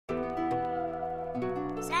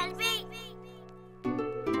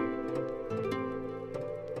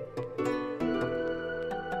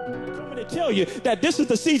tell you that this is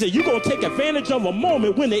the season you're going to take advantage of a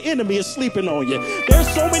moment when the enemy is sleeping on you. There's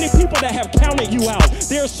so many people that have counted you out.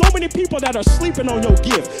 There are so many people that are sleeping on your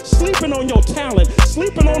gift, sleeping on your talent,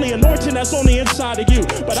 sleeping on the anointing that's on the inside of you.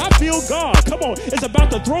 But I feel God, come on, is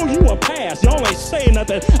about to throw you a pass. Y'all ain't saying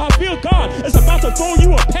nothing. I feel God is about to throw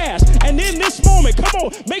you a pass. And in this moment, come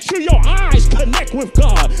on, make sure your eyes connect with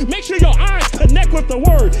God. Make sure your eyes connect with the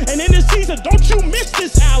word. And in this season, don't you miss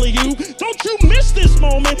this alley-oop. Don't you miss this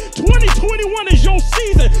moment. 2021 is your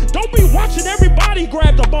season. Don't be watching everybody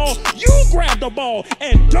grab the ball. You grab the ball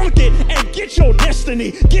and dunk it and get your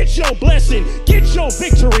destiny, get your blessing, get your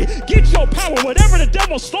victory, get your power. Whatever the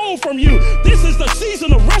devil stole from you, this is the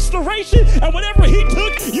season of restoration. And whatever he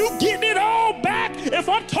took, you getting it all back. If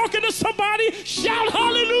I'm talking to somebody, shout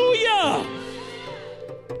hallelujah.